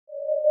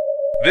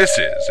This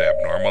is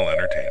Abnormal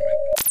Entertainment.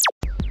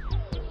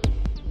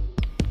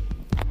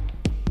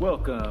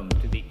 Welcome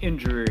to the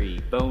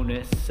injury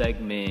bonus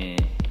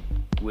segment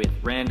with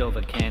Randall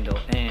the Candle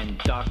and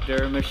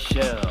Dr.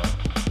 Michelle.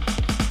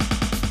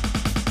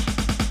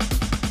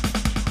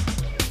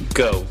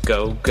 Go,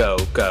 go, go,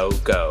 go,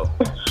 go.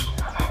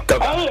 Go, go.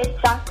 Hey, it's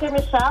Dr.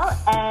 Michelle,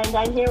 and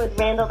I'm here with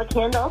Randall the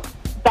Candle,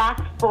 back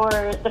for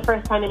the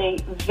first time in a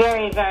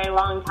very, very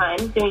long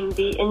time, doing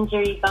the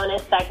injury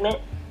bonus segment.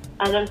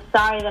 And I'm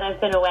sorry that I've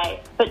been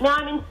away. But now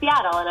I'm in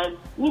Seattle, and I'm,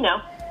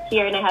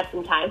 here, and I have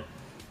some time.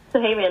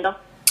 So, hey, Randall.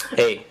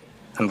 Hey,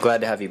 I'm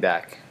glad to have you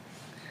back.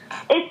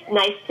 It's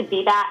nice to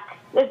be back.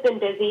 It's been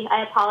busy.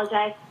 I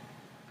apologize.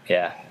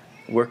 Yeah,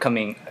 we're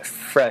coming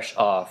fresh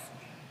off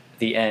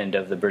the end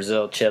of the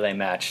Brazil-Chile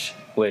match,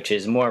 which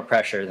is more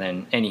pressure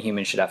than any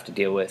human should have to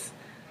deal with.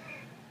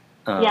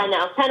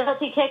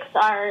 Penalty kicks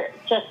are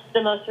just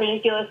the most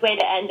ridiculous way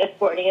to end a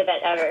sporting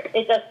event ever.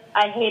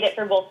 I hate it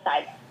for both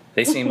sides.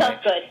 They seem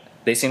not good.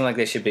 They seem like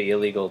they should be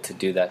illegal to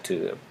do that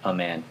to a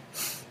man.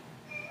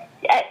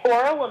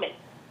 Or a woman.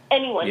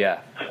 Anyone.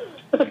 Yeah.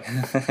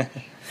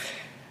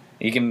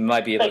 You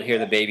might be able to hear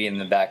the baby in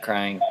the back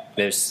crying.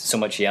 There's so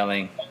much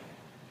yelling.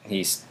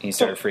 He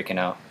started freaking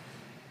out.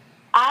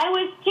 I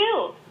was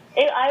too.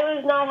 I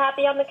was not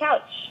happy on the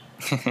couch.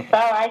 So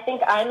I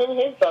think I'm in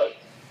his boat.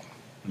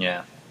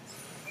 Yeah.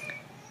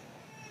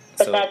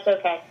 But that's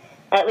okay.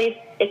 At least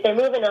if they're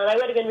moving on, I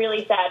would have been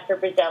really sad for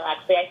Brazil,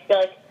 actually. I feel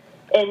like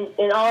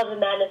in all of the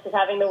madness of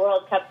having the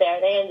World Cup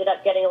there, they ended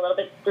up getting a little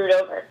bit screwed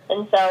over.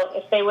 And so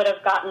if they would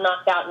have gotten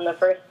knocked out in the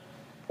first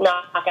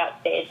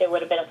knockout stage, it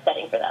would have been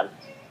upsetting for them.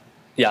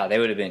 Yeah, they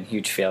would have been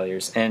huge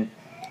failures. And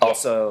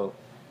also,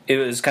 it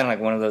was kind of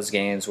like one of those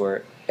games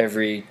where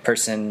every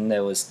person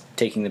that was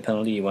taking the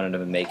penalty, you wanted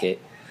them to make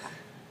it.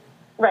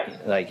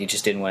 Right. Like, you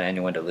just didn't want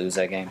anyone to lose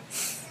that game.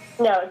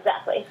 No,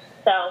 exactly.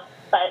 So,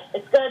 but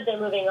it's good. They're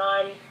moving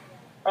on.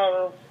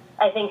 And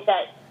I think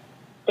that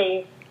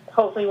they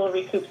hopefully will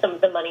recoup some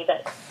of the money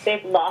that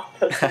they've lost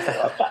hosting the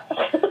World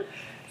Cup.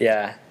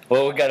 Yeah.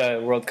 Well, we got a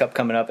World Cup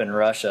coming up in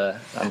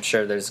Russia. I'm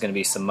sure there's going to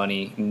be some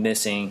money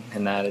missing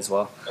in that as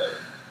well.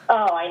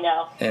 Oh, I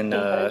know. And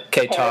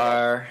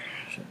Qatar,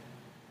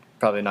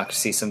 probably not going to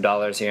see some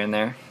dollars here and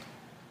there.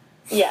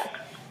 Yes.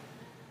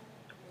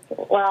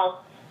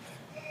 Well,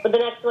 but the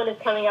next one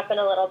is coming up in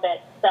a little bit,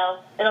 so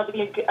it'll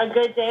be a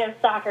good day of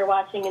soccer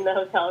watching in the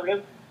hotel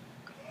room.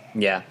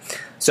 Yeah.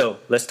 So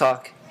let's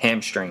talk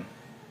hamstring,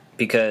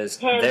 because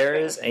there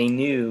is a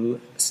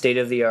new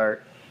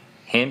state-of-the-art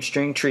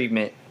hamstring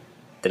treatment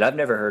that I've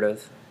never heard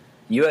of.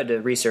 You had to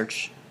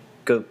research,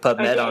 go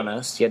PubMed on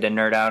us. You had to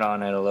nerd out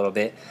on it a little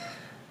bit.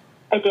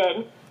 I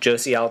did.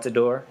 Josie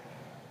Altidore,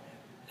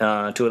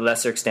 to a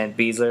lesser extent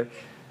Beasler.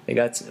 They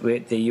got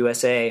the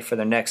USA for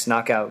their next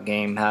knockout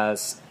game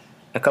has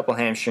a couple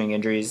hamstring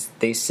injuries.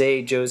 They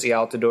say Josie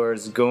Altidore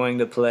is going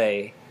to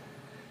play.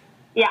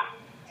 Yeah,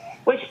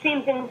 which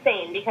seems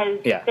insane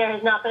because there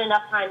has not been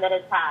enough time that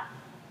has passed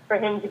for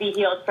him to be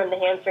healed from the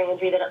hamstring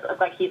injury that it looked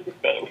like he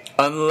sustained.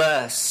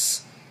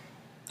 Unless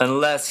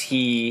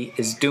he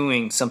is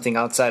doing something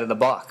outside of the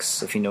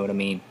box, if you know what I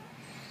mean.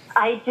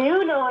 I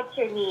do know what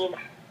you mean.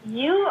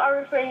 You are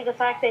referring to the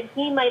fact that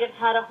he might have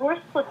had a horse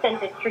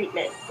placenta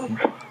treatment.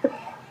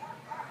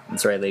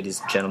 That's right,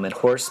 ladies and gentlemen.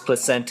 Horse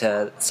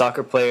placenta.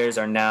 Soccer players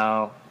are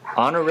now,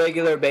 on a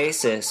regular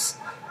basis,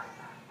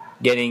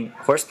 getting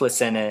horse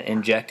placenta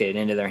injected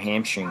into their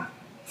hamstring.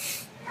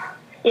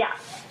 Yeah.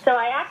 So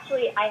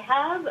I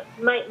have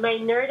my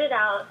nerded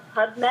out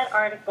PubMed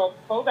article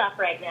pulled up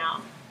right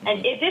now.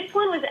 And this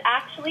one was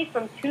actually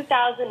from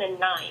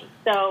 2009.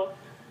 So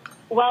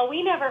while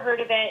we never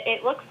heard of it,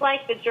 it looks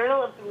like the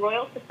Journal of the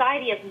Royal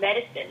Society of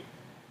Medicine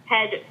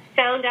had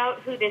found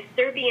out who this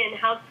Serbian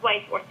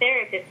housewife or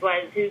therapist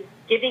was who's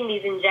giving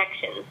these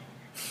injections.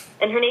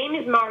 And her name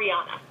is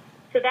Mariana.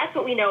 So that's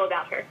what we know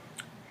about her.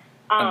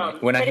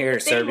 When I hear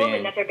it's the same Serbian,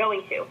 woman that they're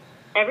going to.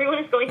 Everyone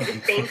is going to the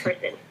same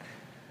person.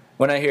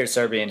 When I hear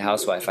Serbian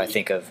housewife, I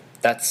think of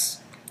that's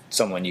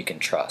someone you can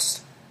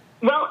trust.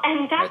 Well,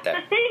 and that's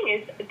the thing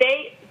is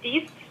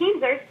these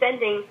teams are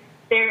sending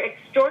their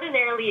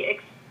extraordinarily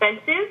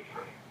expensive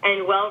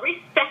and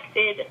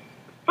well-respected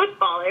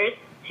footballers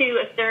to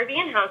a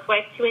Serbian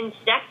housewife to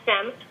inject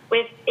them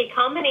with a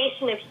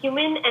combination of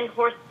human and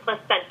horse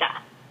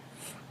placenta.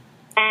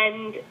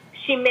 And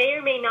she may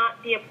or may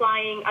not be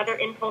applying other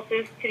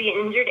impulses to the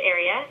injured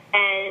area,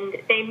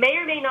 and they may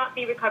or may not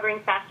be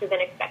recovering faster than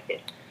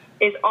expected,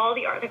 is all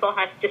the article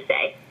has to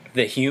say.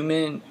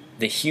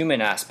 The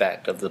human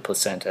aspect of the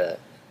placenta,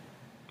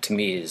 to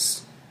me,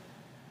 is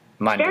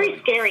mind-blowing. Very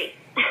scary.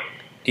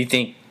 Do you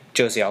think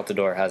Josie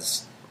Altidore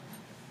has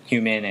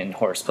human and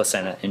horse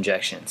placenta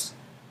injections?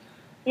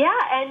 Yeah,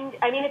 and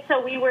I mean,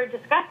 so we were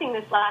discussing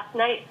this last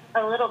night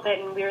a little bit,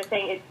 and we were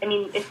saying,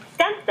 it's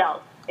stem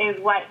cells is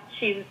what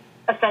she's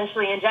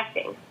essentially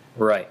injecting.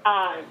 Right.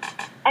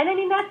 And I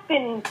mean,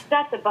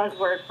 that's a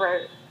buzzword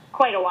for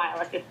quite a while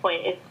at this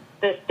point. It's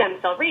the stem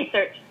cell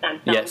research,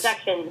 stem cell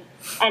injections,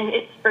 and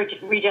it's for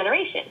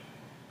regeneration.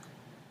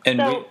 And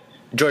so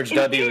George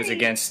W. was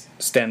against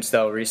stem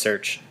cell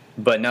research,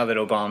 but now that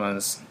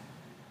Obama's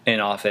in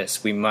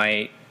office, we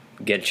might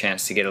get a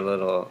chance to get a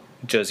little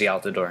Josie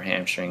Altidore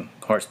hamstring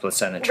horse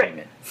placenta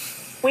treatment.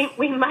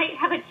 We might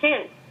have a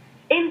chance.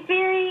 In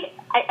theory,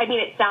 I mean,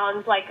 it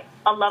sounds like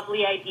a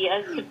lovely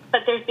idea,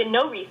 but there's been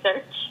no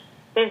research.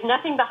 There's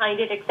nothing behind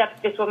it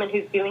except this woman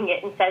who's doing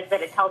it and says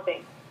that it's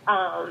helping.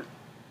 And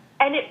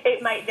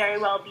it might very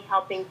well be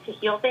helping to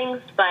heal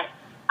things, but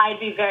I'd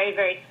be very,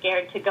 very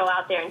scared to go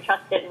out there and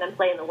trust it and then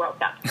play in the World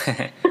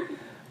Cup.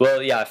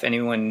 Well, yeah, if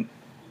anyone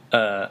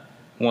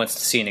wants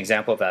to see an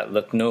example of that,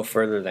 look no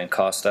further than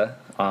Costa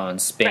on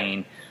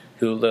Spain,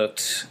 who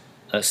looked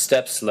a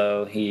step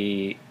slow.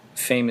 He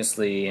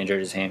famously injured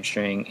his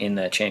hamstring in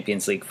the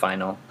Champions League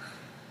final,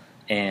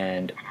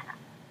 and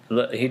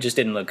he just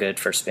didn't look good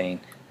for Spain.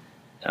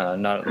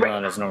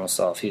 Not his normal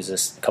self. He's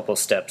a couple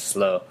steps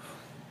slow.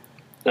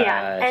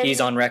 Yeah,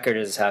 he's on record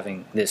as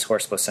having this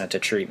horse placenta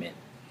treatment.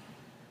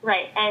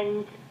 Right,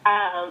 and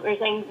we're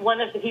saying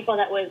one of the people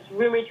that was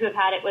rumored to have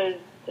had it was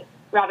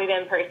Robbie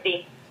Van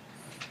Persie,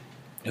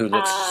 who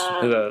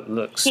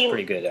looks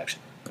pretty good,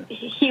 actually.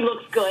 He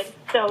looks good,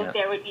 so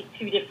there would be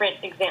two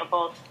different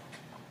examples.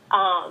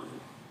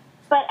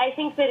 But I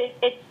think that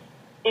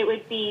it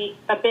would be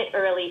a bit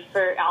early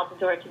for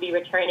Altidore to be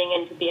returning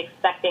and to be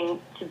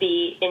expecting to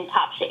be in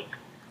top shape.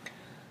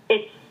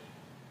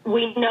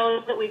 We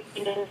know that we've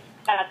been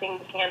discussing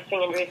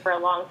hamstring injuries for a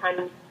long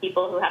time,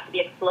 people who have to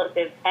be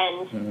explosive,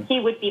 and he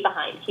would be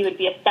behind. He would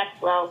be a step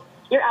slow.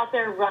 You're out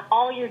there,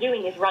 all you're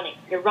doing is running.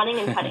 You're running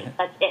and cutting.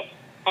 That's it.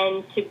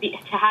 And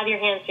to have your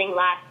hamstring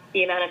last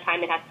the amount of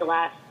time it has to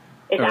last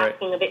is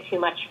asking a bit too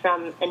much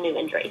from a new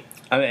injury.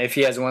 I mean, if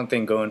he has one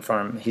thing going for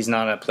him, he's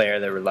not a player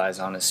that relies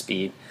on his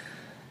speed.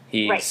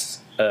 He's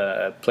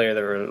a player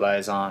that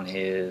relies on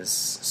his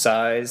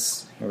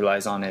size. He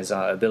relies on his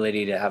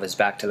ability to have his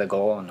back to the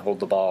goal and hold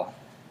the ball,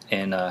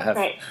 and have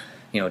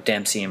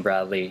Dempsey and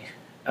Bradley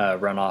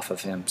run off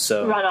of him.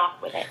 So run off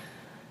with it.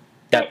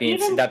 That being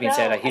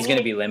said, he's going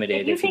to be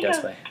limited if he does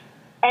play.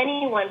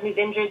 Anyone who's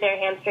injured their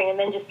hamstring and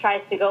then just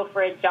tries to go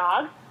for a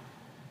jog.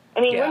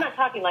 I mean, we're not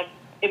talking like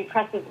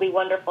impressively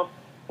wonderful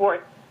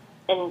sports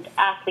and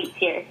athletes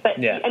here, but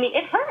I mean,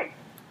 it hurts.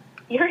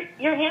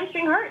 Your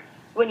hamstring hurts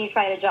when you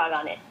try to jog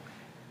on it,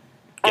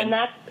 and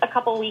that's a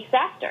couple weeks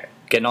after.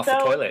 Getting off the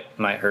toilet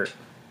might hurt.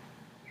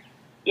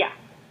 Yeah.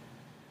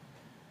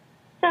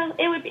 So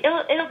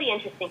it'll be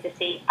interesting to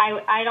see.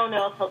 I don't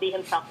know if he'll be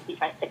himself if he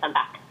tries to come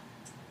back.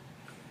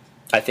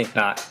 I think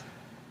not.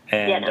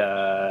 And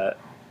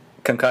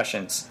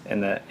concussions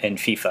in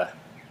FIFA.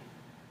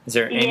 Is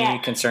there any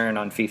concern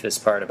on FIFA's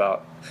part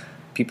about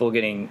people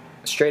getting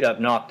straight up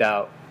knocked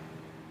out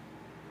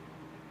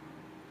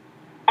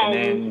and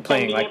then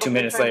playing like 2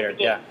 minutes later?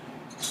 Yeah.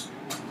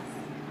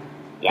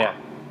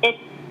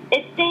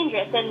 It's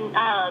dangerous, and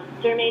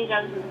Jermaine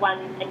Jones is one,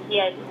 and he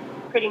has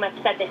pretty much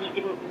said that he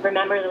didn't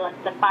remember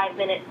the 5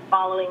 minutes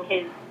following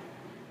his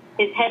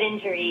head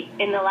injury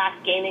in the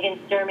last game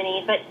against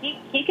Germany, but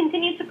he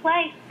continued to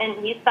play,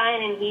 and he's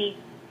fine, and he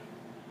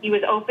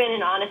was open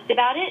and honest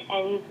about it,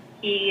 and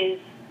he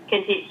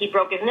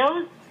broke his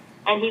nose,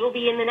 and he will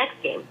be in the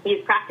next game.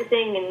 He's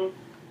practicing, and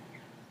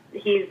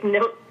he's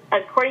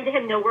according to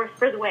him, no worse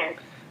for the wear.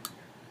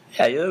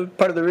 Yeah,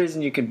 part of the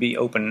reason you can be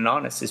open and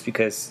honest is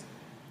because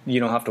you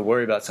don't have to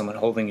worry about someone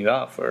holding you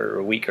out for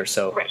a week or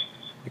so. Right.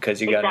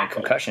 Because you got a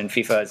concussion.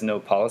 FIFA has no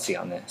policy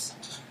on this.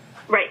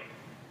 Right.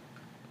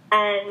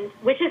 And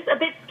which is a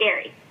bit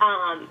scary.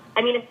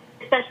 I mean,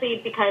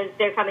 especially because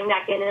they're coming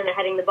back in and they're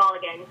heading the ball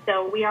again.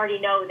 So we already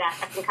know that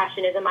a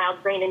concussion is a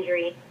mild brain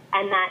injury,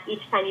 and that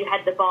each time you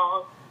head the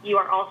ball, you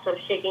are also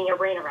shaking your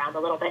brain around a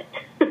little bit.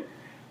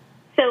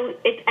 So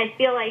I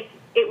feel like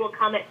it will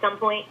come at some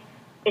point.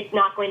 It's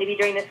not going to be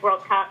during this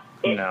World Cup.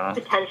 It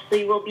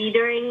potentially will be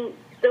during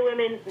the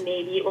women's.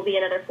 Maybe it will be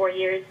another 4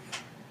 years.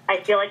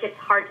 I feel like it's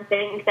hard to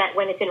think that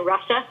when it's in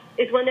Russia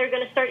is when they're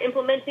going to start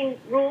implementing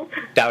rules.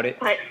 Doubt it.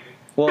 But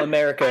well,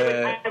 America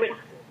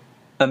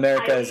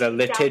is a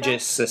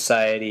litigious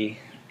society,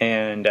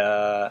 and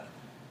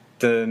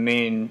the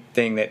main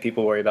thing that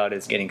people worry about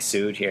is getting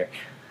sued here.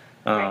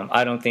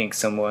 I don't think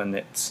someone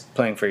that's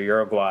playing for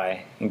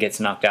Uruguay and gets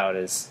knocked out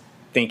is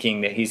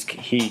thinking that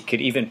he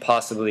could even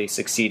possibly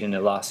succeed in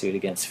a lawsuit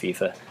against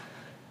FIFA.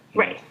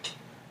 Right.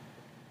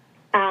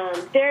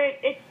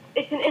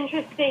 It's an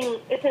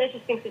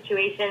interesting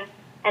situation,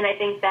 and I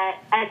think that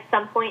at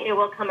some point it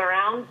will come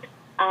around.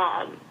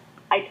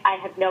 I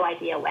have no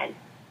idea when,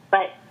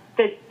 but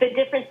the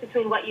difference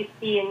between what you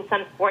see in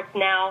some sports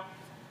now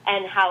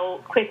and how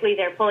quickly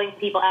they're pulling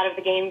people out of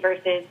the game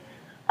versus,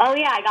 oh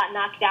yeah, I got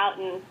knocked out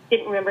and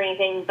didn't remember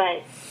anything,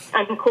 but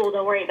I'm cool,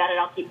 don't worry about it,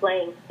 I'll keep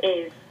playing,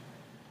 it's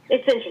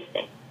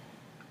interesting.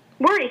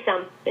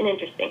 Worrisome and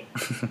interesting.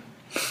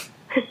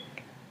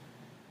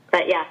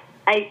 But yeah,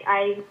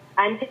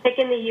 I'm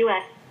picking the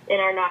U.S. in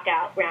our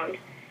knockout round,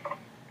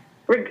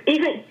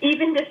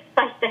 even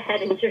despite the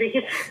head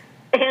injuries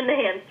and the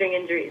hamstring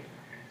injuries.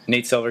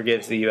 Nate Silver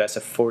gives the U.S.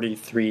 a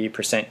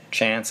 43%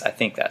 chance. I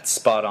think that's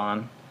spot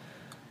on.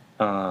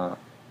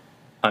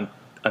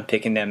 I'm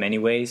picking them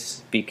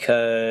anyways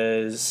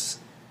because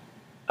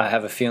I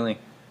have a feeling.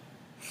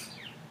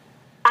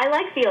 I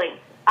like feelings.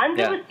 I'm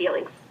good with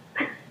feelings.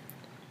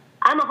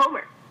 I'm a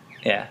homer.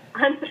 Yeah.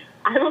 I'm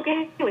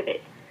okay with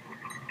it.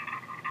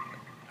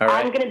 All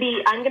right. I'm gonna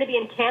be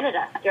in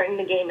Canada during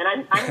the game,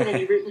 and I'm gonna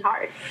be rooting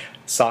hard.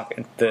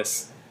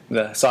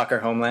 The soccer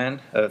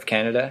homeland of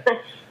Canada.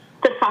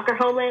 The soccer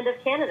homeland of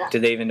Canada. Do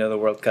they even know the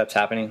World Cup's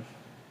happening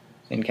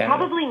in Canada?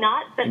 Probably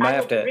not, but I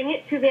will bring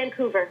it to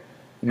Vancouver.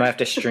 You might have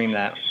to stream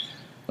that,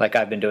 like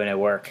I've been doing at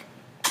work.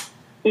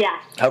 Yeah.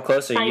 How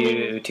close are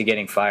you to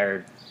getting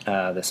fired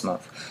this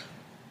month?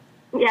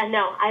 Yeah,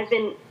 no, I've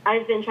been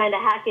trying to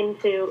hack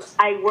into.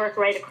 I work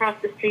right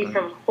across the street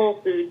from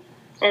Whole Foods,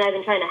 and I've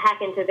been trying to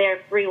hack into their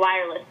free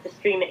wireless to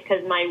stream it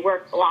because my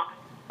work blocks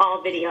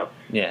all video.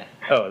 Yeah.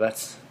 Oh,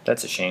 that's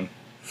a shame.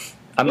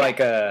 I'm like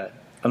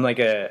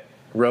a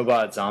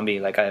robot zombie.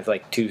 Like I have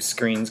like 2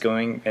 screens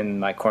going in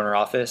my corner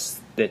office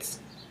that's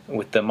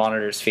with the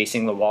monitors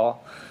facing the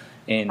wall.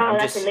 And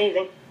that's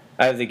amazing.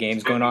 I have the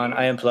games going on.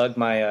 I unplug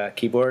my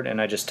keyboard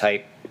and I just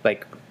type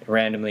like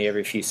randomly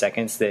every few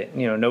seconds that,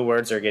 no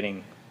words are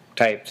getting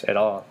typed at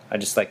all. I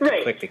just like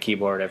to click the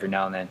keyboard every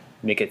now and then,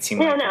 make it seem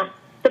like... No.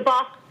 The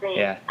boss screen.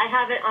 Yeah. I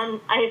have it on,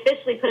 I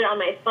officially put it on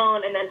my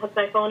phone and then hooked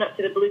my phone up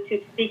to the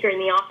Bluetooth speaker in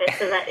the office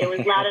so that it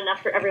was loud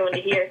enough for everyone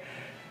to hear.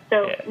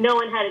 So no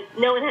one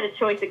had a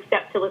choice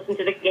except to listen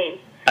to the games.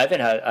 I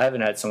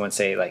haven't had someone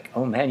say like,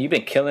 "Oh man, you've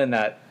been killing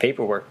that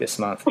paperwork this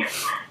month."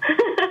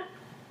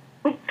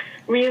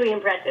 Really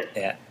impressive.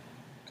 Yeah.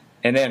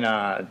 And then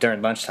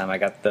during lunchtime, I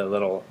got the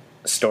little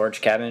storage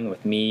cabin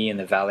with me and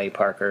the valet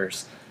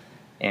parkers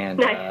and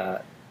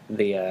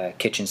the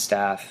kitchen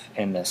staff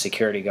and the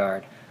security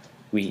guard.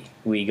 We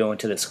go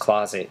into this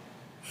closet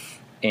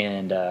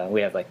and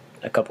we have like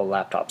a couple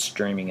laptops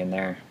streaming in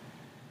there.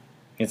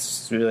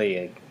 It's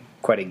really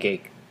quite a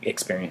gay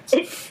experience.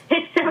 It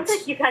sounds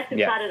like you guys have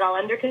got it all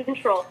under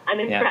control. I'm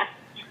impressed.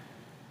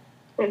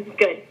 Yeah. It's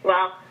good.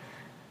 Well,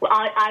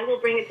 I will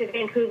bring it to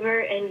Vancouver,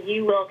 and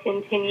you will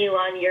continue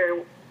on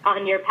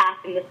your path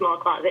in the small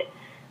closet.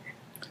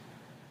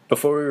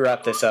 Before we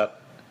wrap this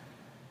up,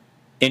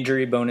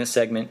 injury bonus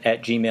segment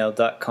at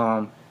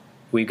gmail.com.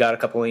 We got a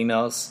couple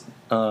emails.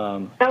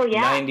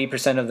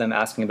 90% of them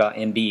asking about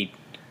Embiid.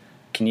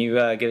 Can you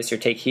give us your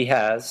take?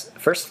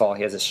 First of all,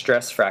 he has a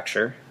stress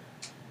fracture.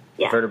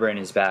 Yeah. Vertebra in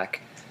his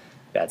back.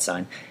 Bad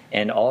sign.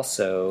 And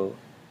also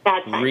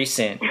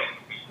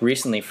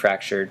recently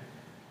fractured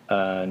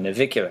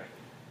navicular,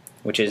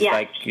 which is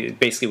like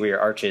basically where your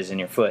arch is in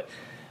your foot.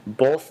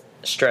 Both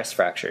stress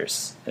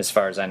fractures, as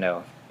far as I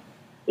know.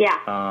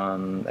 Yeah.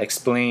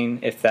 Explain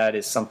if that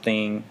is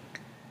something.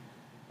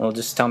 Well,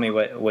 just tell me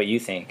what you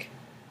think.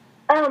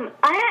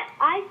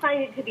 I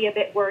find it to be a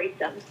bit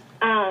worrisome.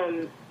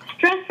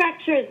 Stress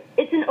fractures,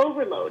 it's an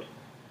overload.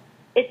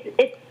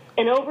 It's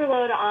an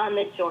overload on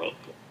the joint,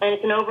 and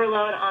it's an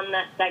overload on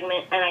that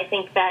segment, and I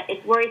think that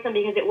it's worrisome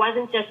because it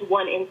wasn't just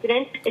one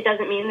incident. It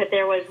doesn't mean that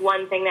there was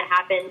one thing that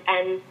happened,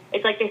 and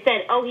it's like they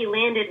said, he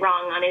landed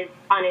wrong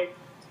on his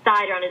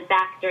side or on his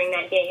back during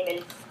that game,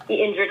 and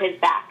he injured his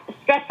back. A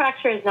stress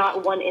fracture is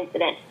not one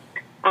incident.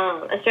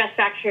 A stress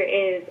fracture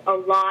is a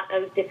lot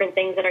of different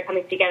things that are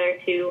coming together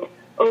to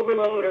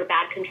overload or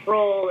bad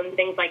control and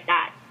things like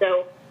that.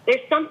 So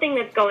there's something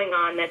that's going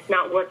on that's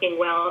not working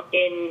well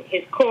in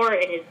his core,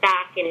 in his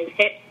back, in his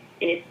hips,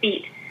 in his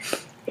feet.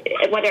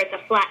 Whether it's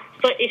a flat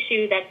foot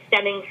issue that's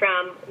stemming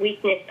from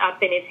weakness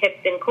up in his hips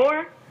and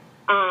core,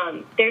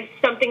 there's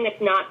something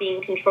that's not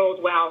being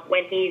controlled well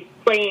when he's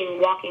playing,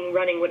 walking,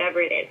 running,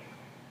 whatever it is.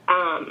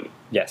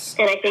 Yes.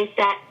 And I think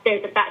that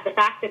there's the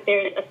fact that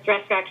there's a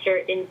stress fracture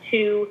in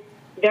 2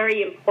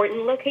 very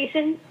important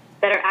locations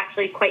that are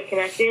actually quite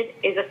connected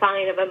is a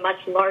sign of a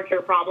much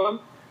larger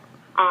problem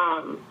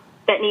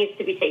that needs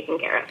to be taken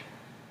care of.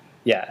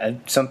 Yeah,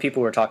 and some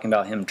people were talking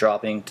about him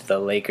dropping to the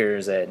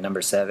Lakers at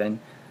number 7.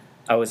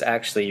 I was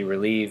actually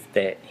relieved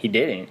that he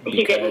didn't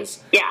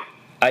because Yeah.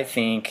 I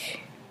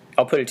think,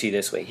 I'll put it to you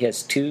this way, he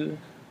has 2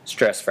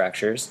 stress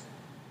fractures.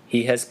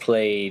 He has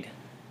played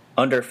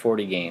under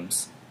 40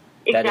 games.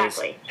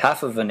 Exactly. That is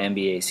half of an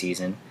NBA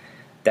season.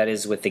 That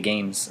is with the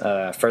games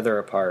further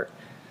apart.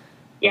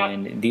 Yep.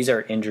 And these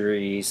are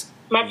injuries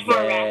much more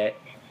rare.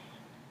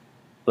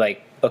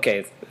 Like,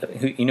 okay,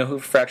 you know who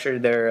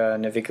fractured their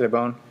navicular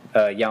bone?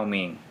 Yao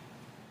Ming.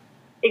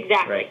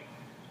 Exactly. Right.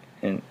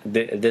 And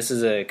this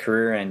is a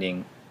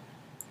career-ending,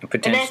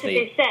 potentially. And that's what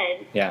they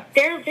said. Yeah.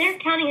 They're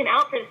counting him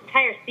out for this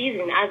entire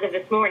season as of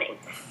this morning.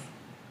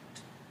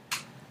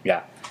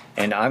 Yeah.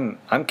 And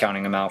I'm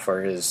counting him out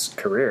for his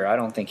career. I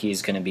don't think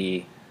he's going to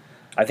be.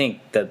 I think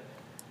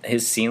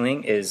his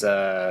ceiling is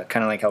kind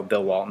of like how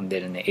Bill Walton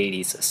did in the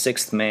 80s, a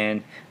 6th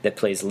man that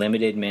plays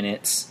limited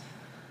minutes.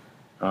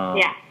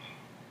 Yeah.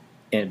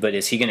 But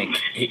is he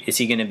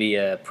gonna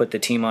be put the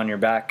team on your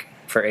back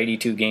for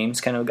 82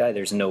 games kind of guy?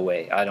 There's no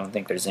way. I don't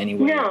think there's any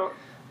way. No.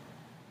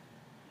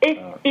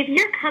 If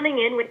you're coming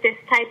in with this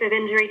type of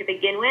injury to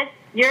begin with,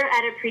 you're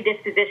at a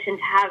predisposition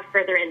to have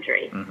further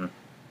injury. Mm-hmm.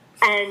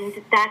 And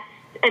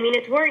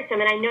it's worrisome.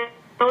 And I know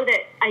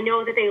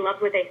know that they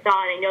loved what they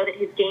saw, and I know that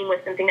his game was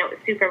something that was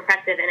super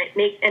impressive,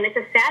 and it's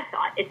a sad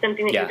thought. It's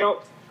something that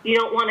you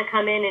don't want to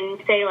come in and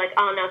say like,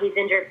 oh no, he's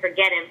injured,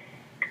 forget him.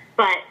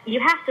 But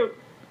there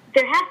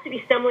has to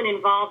be someone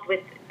involved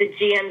with the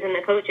GMs and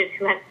the coaches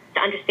who has to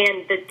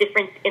understand the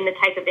difference in the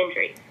type of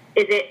injury.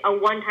 Is it a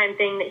one-time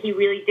thing that he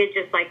really did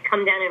just like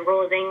come down and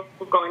roll his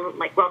ankle, going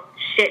like, well,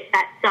 shit,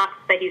 that sucks,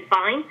 but he's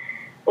fine?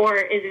 Or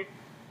is it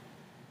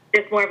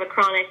just more of a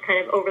chronic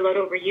kind of overload,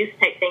 overuse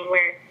type thing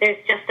where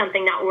there's just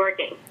something not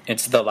working?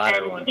 It's the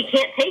latter one. He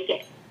can't take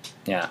it.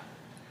 Yeah.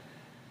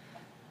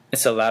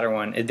 It's the latter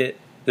one.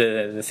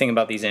 The thing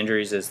about these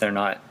injuries is they're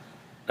not,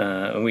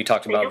 we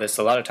talked about this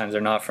a lot of times,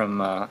 they're not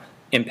from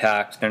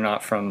impact, they're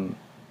not from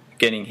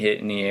getting hit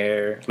in the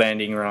air,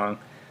 landing wrong.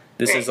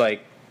 This is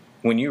like,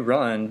 when you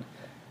run,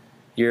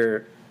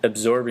 you're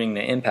absorbing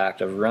the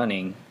impact of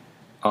running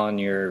on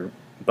your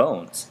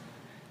bones.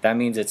 That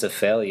means it's a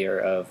failure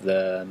of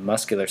the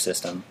muscular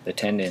system, the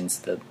tendons,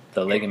 the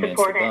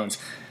ligaments, the bones.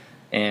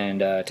 And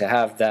to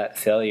have that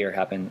failure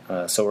happen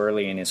so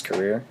early in his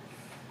career,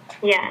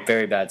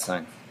 very bad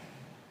sign.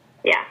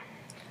 Yeah.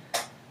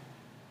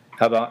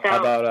 How about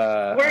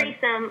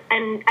worrisome?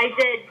 And I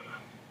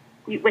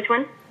did. Which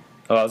one?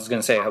 Oh, I was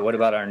going to say, what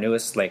about our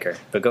newest Laker?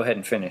 But go ahead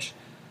and finish.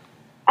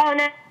 Oh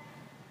no.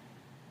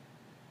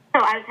 No,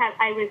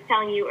 I was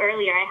telling you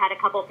earlier, I had a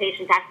couple of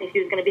patients ask me if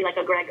he was going to be like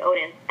a Greg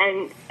Oden.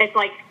 And it's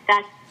like,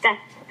 that's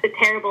a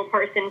terrible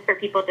person for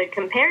people to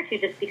compare to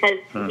just because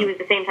he was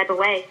the same type of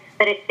way.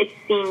 But it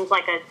seems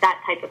like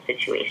that type of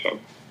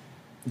situation.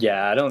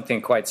 Yeah, I don't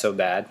think quite so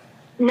bad.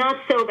 Not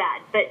so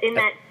bad, but in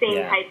that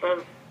same type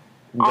of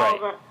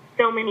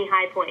so many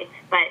high points,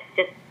 but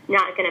just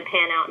not going to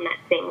pan out in that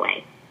same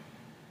way.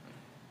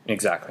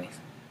 Exactly.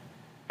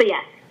 But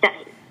yes,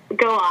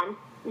 go on.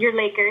 Your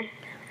Lakers.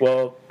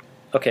 Well,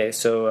 okay,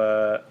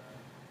 so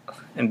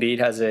Embiid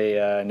has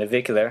a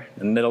navicular,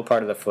 the middle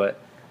part of the foot,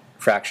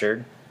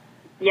 fractured.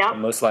 Yep.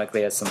 Most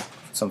likely has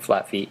some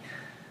flat feet.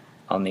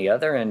 On the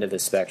other end of the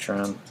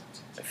spectrum,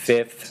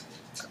 fifth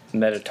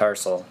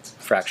metatarsal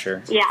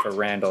fracture for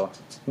Randall.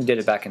 He did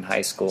it back in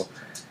high school.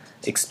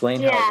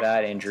 Explain how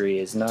that injury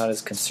is not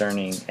as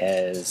concerning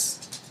as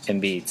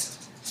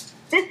Embiid's.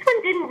 This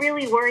one didn't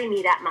really worry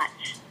me that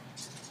much.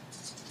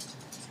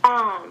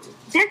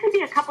 There can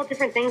be a couple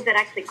different things that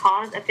actually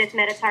cause a fifth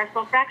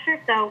metatarsal fracture.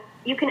 So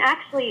you can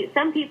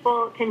some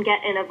people can get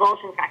an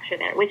avulsion fracture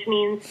there, which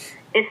means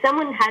if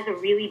someone has a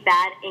really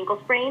bad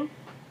ankle sprain,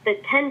 the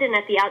tendon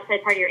at the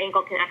outside part of your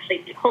ankle can actually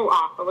pull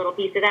off a little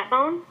piece of that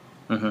bone.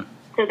 Mm-hmm.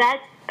 So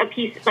that's a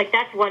piece, like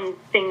that's one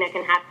thing that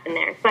can happen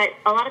there. But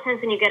a lot of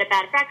times when you get a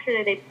bad fracture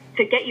there,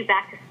 to get you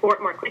back to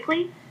sport more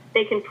quickly,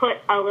 they can put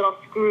a little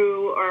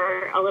screw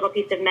or a little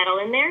piece of metal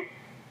in there,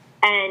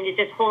 and it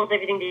just holds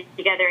everything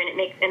together, and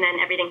then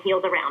everything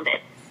heals around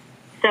it.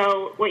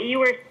 So what you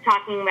were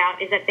talking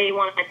about is that they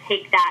want to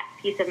take that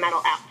piece of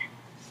metal out.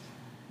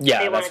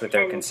 Yeah, that's what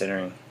they're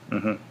considering.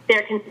 Mm-hmm.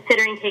 They're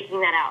considering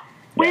taking that out.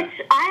 Which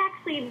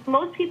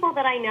most people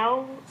that I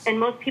know and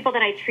most people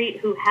that I treat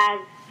who have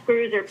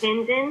screws or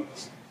pins in,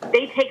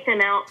 they take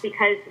them out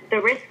because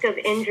the risk of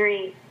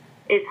injury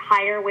is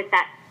higher with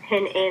that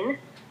pin in,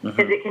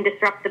 because it can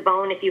disrupt the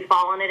bone if you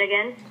fall on it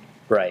again.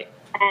 Right.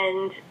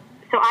 And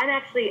so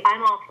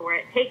I'm all for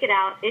it. Take it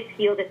out. It's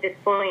healed at this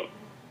point.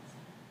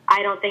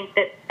 I don't think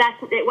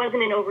it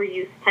wasn't an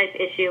overuse type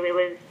issue.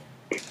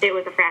 It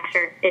was a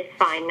fracture. It's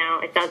fine now.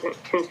 It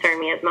doesn't concern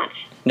me as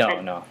much.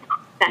 No.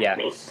 That's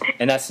me.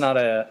 And that's not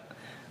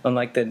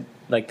unlike the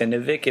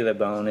navicular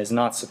bone is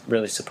not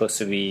really supposed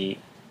to be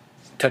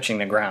touching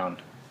the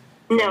ground.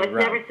 No, it's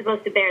never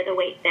supposed to bear the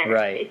weight there.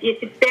 Right.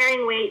 If it's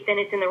bearing weight, then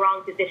it's in the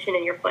wrong position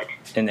in your foot.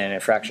 And then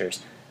it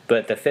fractures.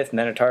 But the fifth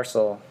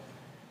metatarsal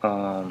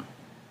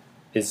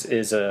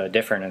is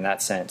different in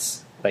that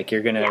sense. Like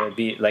you're going to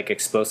be, like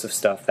explosive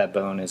stuff, that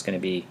bone is going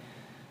to be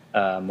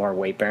more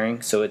weight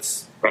bearing. So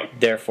it's,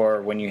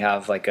 therefore, when you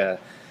have like a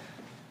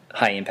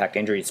high impact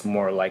injury, it's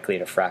more likely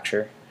to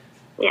fracture.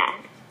 Yeah.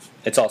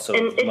 It's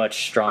also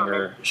much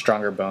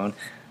stronger bone.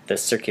 The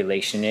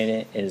circulation in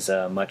it is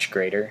much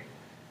greater.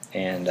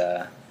 And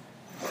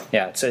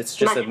it's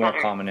just much a more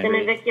common injury.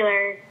 The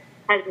navicular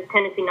has a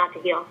tendency not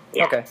to heal.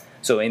 Yeah. Okay.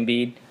 So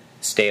Embiid,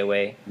 stay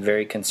away.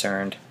 Very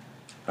concerned.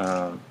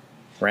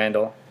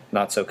 Randall,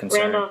 not so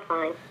concerned. Randall,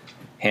 fine.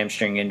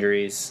 Hamstring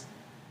injuries,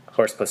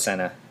 horse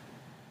placenta.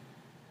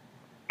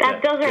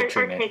 Those are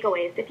our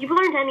takeaways. If you've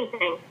learned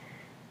anything,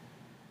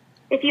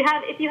 if you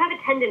have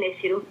a tendon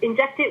issue,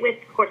 inject it with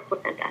horse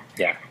placenta.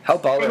 Yeah. How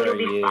baller are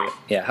you?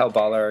 Yeah. How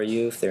baller are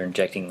you if they're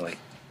injecting like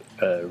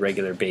a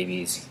regular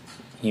baby's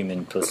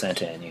human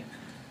placenta in you?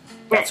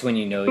 That's when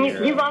you know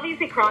you've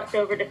obviously crossed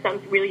over to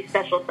some really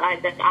special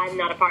side that I'm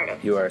not a part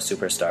of. You are a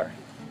superstar.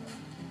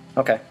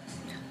 Okay.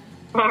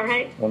 All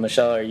right. Well,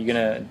 Michelle, are you going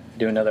to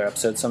do another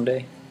episode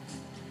someday?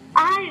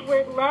 I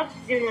would love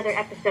to do another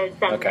episode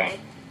someday. Okay.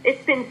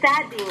 It's been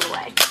sad being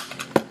away.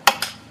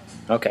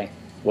 Okay.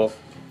 Well,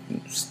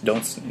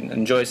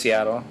 enjoy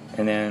Seattle,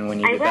 and then when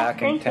you get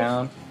back in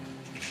town,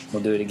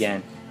 we'll do it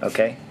again.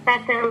 Okay?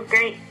 That sounds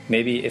great.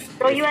 maybe if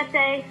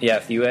USA. Yeah,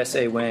 if the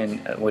USA win,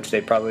 which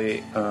they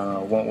probably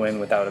won't win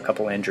without a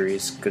couple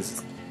injuries,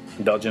 because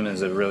Belgium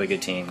is a really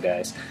good team,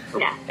 guys.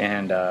 Yeah.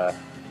 And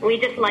we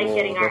just like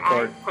getting our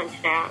eyes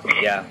punched out.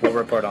 Yeah, we'll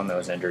report on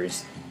those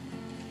injuries.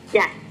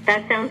 Yeah,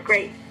 that sounds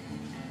great.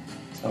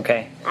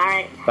 Okay. All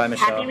right. Bye,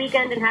 Michelle. Happy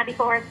weekend and happy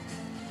 4th.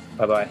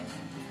 Bye-bye.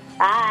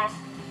 Bye.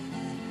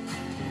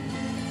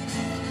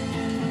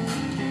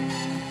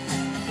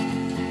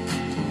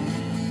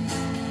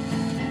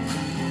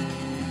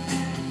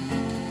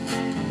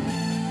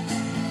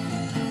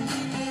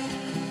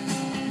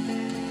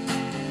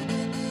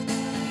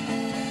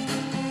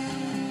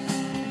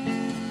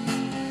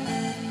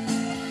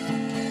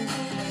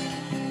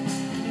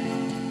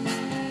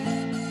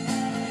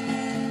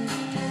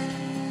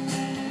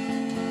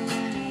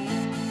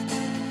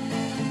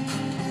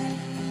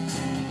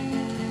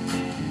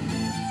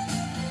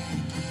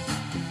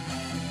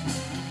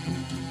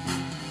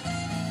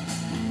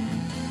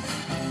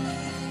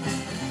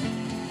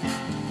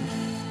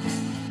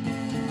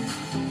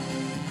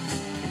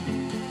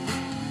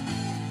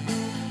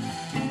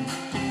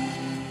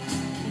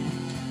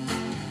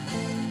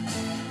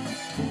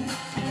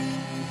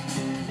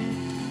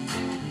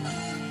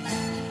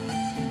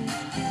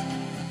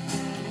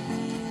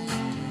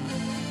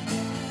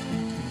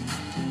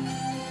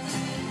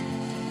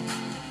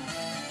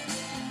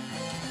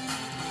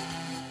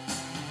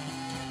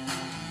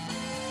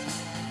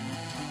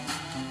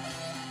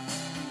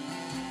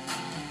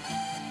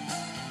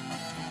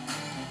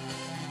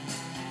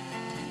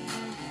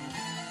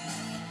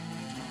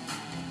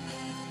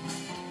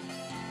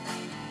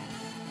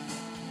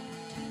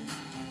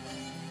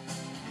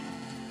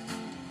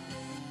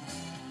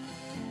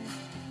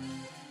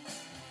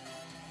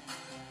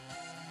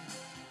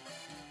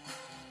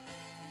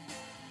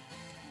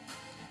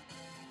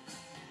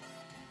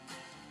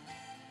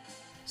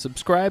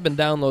 Subscribe and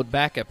download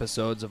back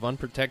episodes of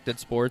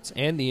Unprotected Sports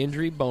and the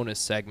injury bonus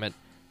segment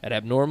at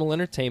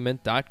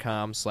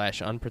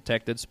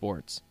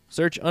abnormalentertainment.com/unprotectedsports.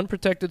 Search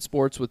Unprotected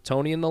Sports with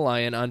Tony and the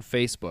Lion on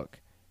Facebook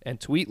and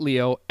tweet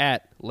Leo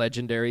at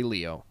Legendary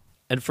Leo.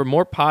 And for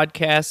more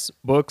podcasts,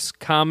 books,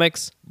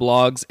 comics,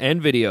 blogs,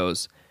 and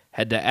videos,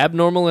 head to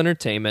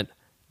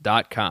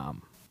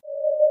abnormalentertainment.com.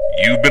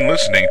 You've been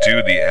listening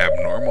to the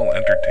Abnormal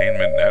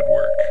Entertainment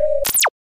Network.